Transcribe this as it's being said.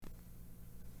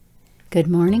Good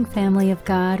morning, family of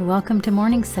God. Welcome to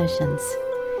Morning Sessions.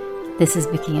 This is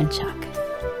Vicki and Chuck.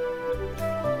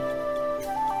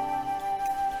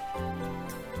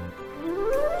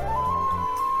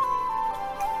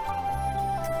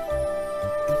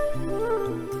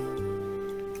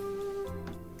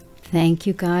 Thank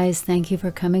you guys. Thank you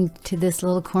for coming to this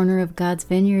little corner of God's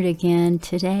Vineyard again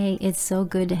today. It's so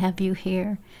good to have you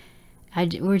here.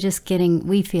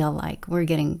 We feel like we're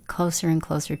getting closer and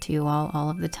closer to you all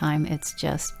of the time. It's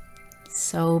just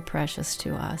so precious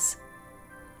to us.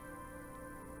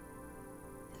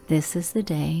 This is the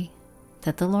day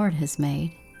that the Lord has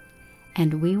made,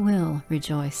 and we will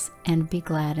rejoice and be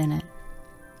glad in it.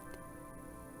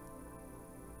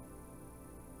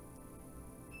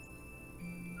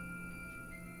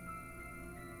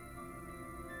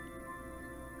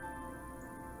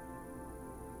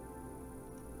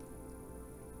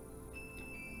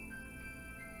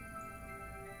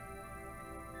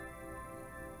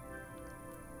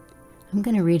 I'm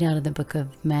going to read out of the book of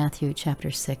Matthew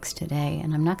chapter 6 today,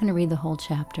 and I'm not going to read the whole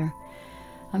chapter.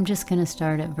 I'm just going to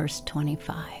start at verse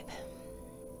 25.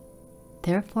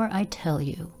 Therefore I tell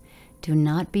you, do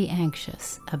not be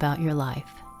anxious about your life,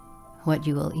 what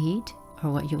you will eat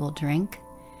or what you will drink,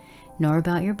 nor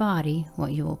about your body,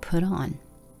 what you will put on.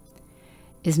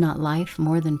 Is not life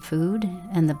more than food,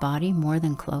 and the body more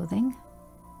than clothing?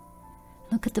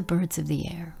 Look at the birds of the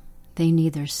air. They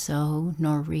neither sow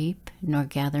nor reap nor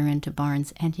gather into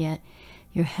barns, and yet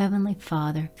your heavenly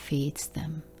Father feeds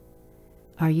them.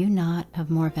 Are you not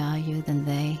of more value than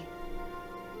they?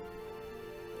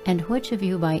 And which of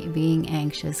you, by being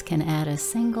anxious, can add a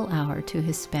single hour to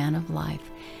his span of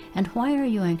life? And why are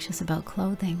you anxious about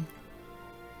clothing?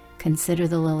 Consider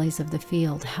the lilies of the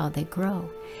field, how they grow.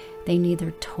 They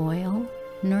neither toil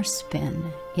nor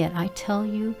spin. Yet I tell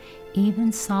you,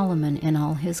 even Solomon in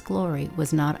all his glory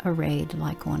was not arrayed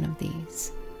like one of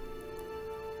these.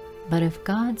 But if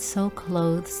God so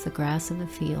clothes the grass of the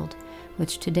field,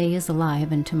 which today is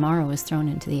alive and tomorrow is thrown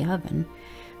into the oven,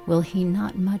 will he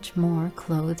not much more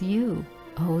clothe you,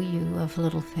 O you of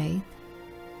little faith?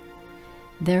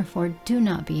 Therefore do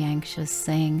not be anxious,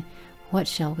 saying, what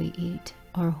shall we eat,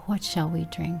 or what shall we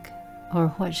drink, or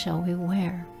what shall we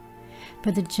wear?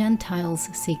 For the Gentiles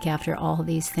seek after all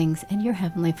these things, and your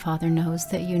heavenly Father knows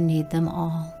that you need them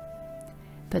all.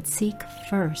 But seek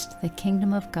first the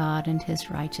kingdom of God and his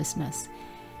righteousness,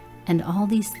 and all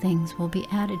these things will be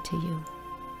added to you.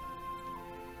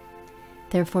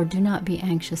 Therefore do not be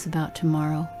anxious about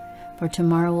tomorrow, for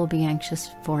tomorrow will be anxious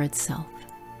for itself.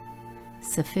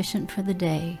 Sufficient for the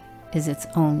day is its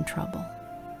own trouble.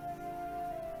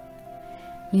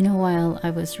 You know, while I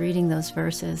was reading those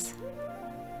verses,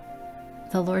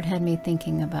 the Lord had me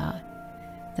thinking about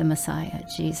the Messiah,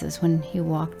 Jesus, when he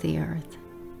walked the earth.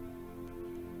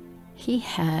 He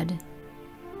had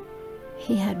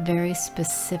very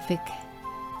specific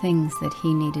things that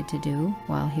he needed to do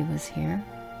while he was here.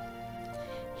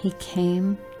 He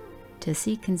came to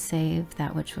seek and save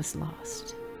that which was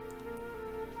lost.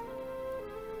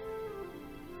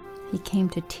 He came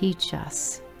to teach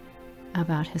us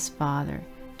about his Father,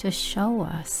 to show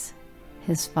us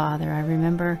his Father. I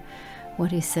remember what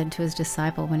he said to his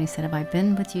disciple when he said, have I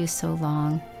been with you so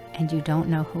long and you don't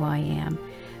know who I am?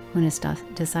 When his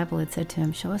disciple had said to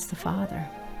him, show us the Father.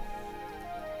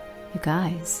 You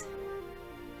guys,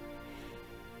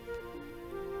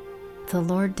 the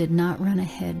Lord did not run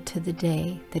ahead to the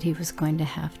day that he was going to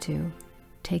have to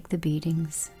take the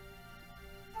beatings,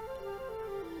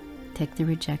 take the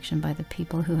rejection by the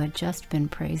people who had just been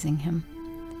praising him,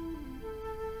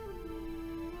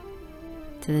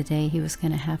 to the day he was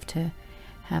going to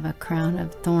have a crown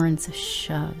of thorns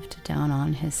shoved down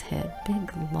on his head,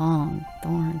 big, long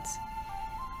thorns.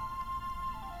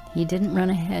 He didn't run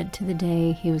ahead to the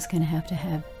day he was going to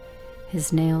have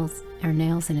his nails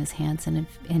in his hands and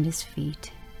in his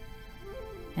feet,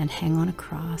 and hang on a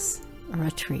cross or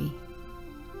a tree,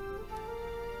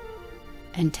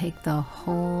 and take the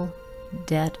whole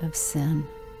debt of sin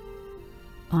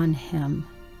on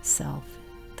himself,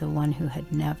 the one who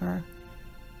had never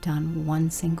done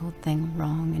one single thing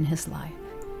wrong in his life.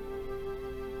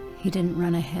 He didn't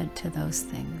run ahead to those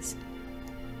things.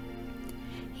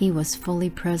 He was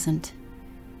fully present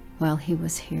while he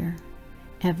was here.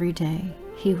 Every day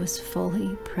he was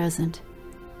fully present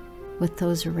with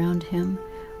those around him,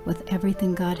 with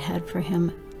everything God had for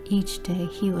him. Each day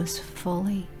he was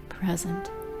fully present.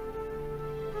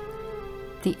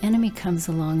 The enemy comes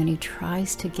along and he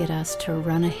tries to get us to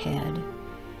run ahead.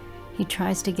 He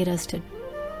tries to get us to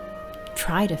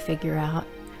try to figure out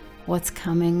what's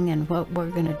coming and what we're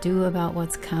going to do about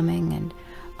what's coming and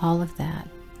all of that.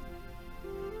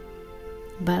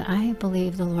 But I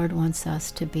believe the Lord wants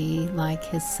us to be like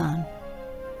His Son.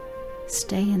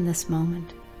 Stay in this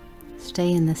moment.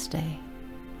 Stay in this day.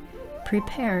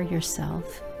 Prepare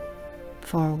yourself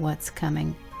for what's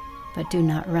coming, but do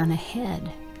not run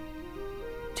ahead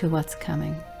to what's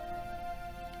coming.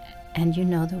 And you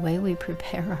know the way we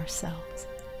prepare ourselves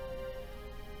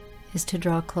is to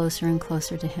draw closer and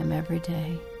closer to Him every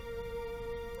day.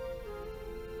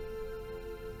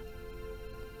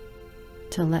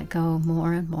 To let go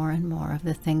more and more and more of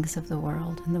the things of the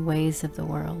world and the ways of the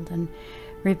world, and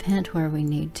repent where we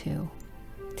need to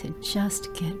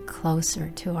just get closer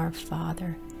to our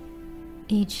Father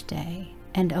each day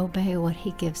and obey what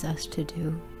He gives us to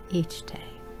do each day.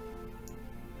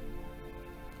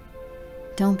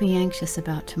 Don't be anxious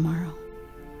about tomorrow.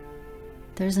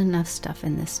 There's enough stuff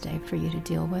in this day for you to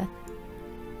deal with.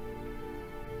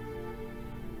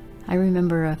 I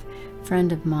remember a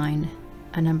friend of mine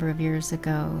a number of years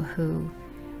ago who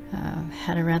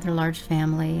had a rather large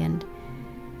family, and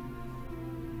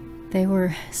they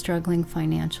were struggling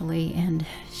financially, and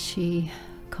she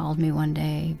called me one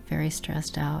day very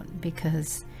stressed out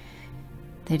because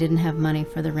they didn't have money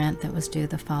for the rent that was due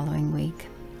the following week.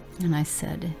 And I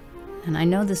said, and I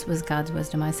know this was God's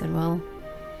wisdom, I said, well,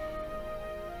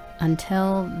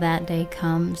 until that day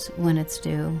comes when it's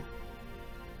due,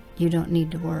 you don't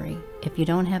need to worry. If you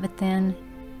don't have it then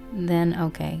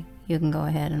okay, you can go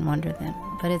ahead and wonder then.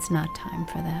 But it's not time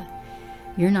for that.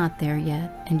 You're not there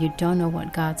yet, and you don't know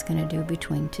what God's going to do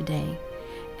between today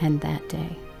and that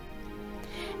day.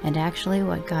 And actually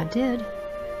what God did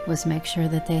was make sure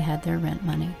that they had their rent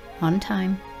money on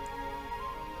time.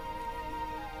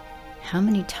 How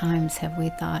many times have we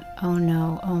thought, oh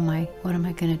no, oh my, what am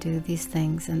I going to do? These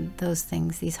things and those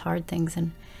things, these hard things,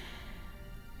 and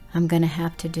I'm going to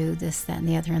have to do this, that, and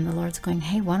the other. And the Lord's going,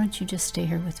 hey, why don't you just stay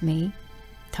here with me?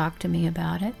 Talk to me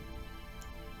about it.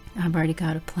 I've already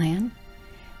got a plan.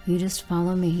 You just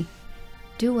follow me.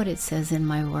 Do what it says in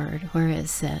my word, where it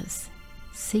says,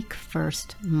 seek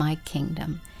first my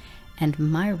kingdom and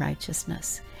my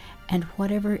righteousness, and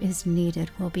whatever is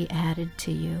needed will be added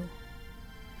to you.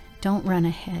 Don't run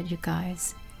ahead, you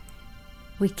guys.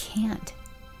 We can't.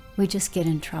 We just get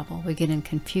in trouble. We get in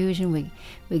confusion.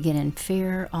 We get in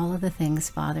fear. All of the things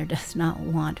Father does not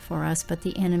want for us, but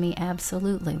the enemy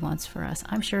absolutely wants for us.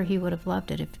 I'm sure he would have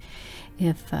loved it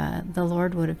if the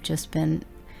Lord would have just been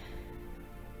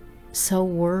so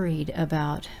worried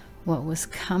about what was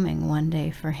coming one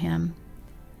day for him.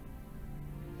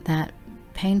 That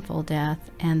painful death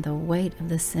and the weight of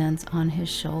the sins on his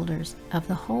shoulders, of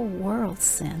the whole world's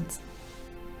sins.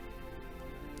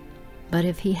 But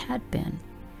if he had been,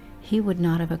 he would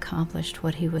not have accomplished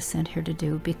what he was sent here to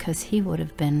do, because he would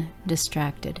have been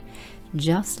distracted,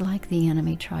 just like the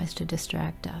enemy tries to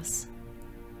distract us.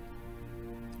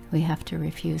 We have to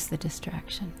refuse the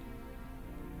distraction.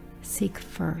 Seek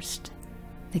first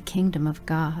the kingdom of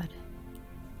God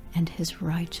and his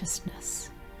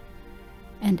righteousness,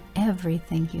 and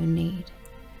everything you need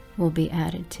will be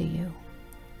added to you.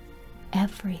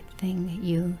 Everything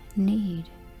you need.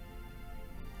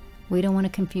 We don't want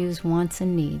to confuse wants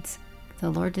and needs. The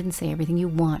Lord didn't say everything you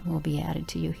want will be added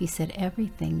to you. He said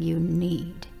everything you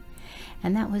need.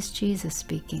 And that was Jesus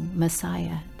speaking,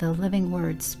 Messiah, the living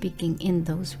word, speaking in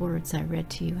those words I read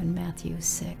to you in Matthew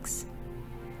 6.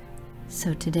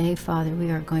 So today, Father,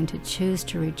 we are going to choose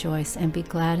to rejoice and be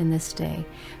glad in this day.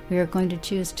 We are going to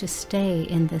choose to stay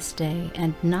in this day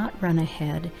and not run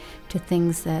ahead to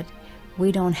things that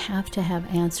we don't have to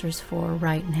have answers for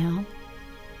right now.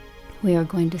 We are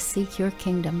going to seek your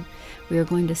kingdom. We are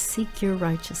going to seek your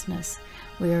righteousness.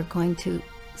 We are going to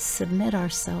submit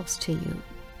ourselves to you.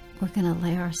 We're going to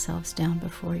lay ourselves down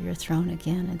before your throne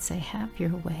again and say, have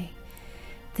your way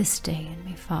this day in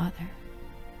me, Father.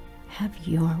 Have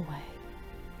your way.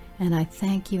 And I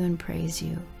thank you and praise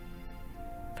you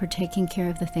for taking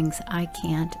care of the things I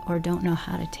can't or don't know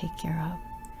how to take care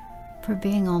of, for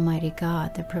being Almighty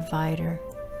God, the provider,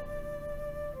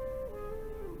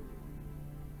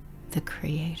 the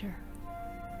creator.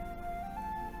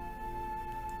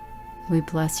 We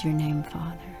bless your name,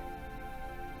 Father.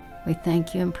 We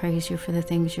thank you and praise you for the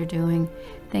things you're doing,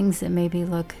 things that maybe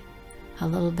look a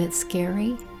little bit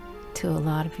scary to a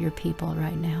lot of your people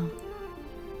right now.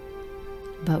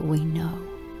 But we know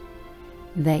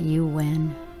that you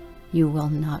win. You will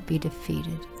not be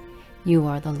defeated. You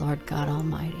are the Lord God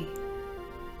Almighty.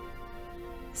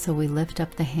 So we lift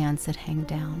up the hands that hang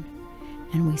down,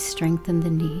 and we strengthen the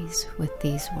knees with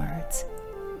these words.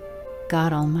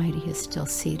 God Almighty is still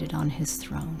seated on his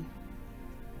throne,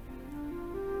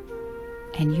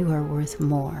 and you are worth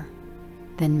more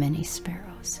than many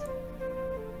sparrows.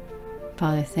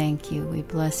 Father, thank you. We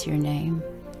bless your name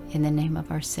in the name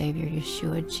of our Savior,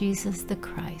 Yeshua, Jesus the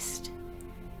Christ.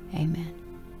 Amen.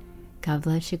 God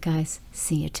bless you guys.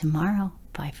 See you tomorrow.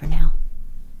 Bye for now.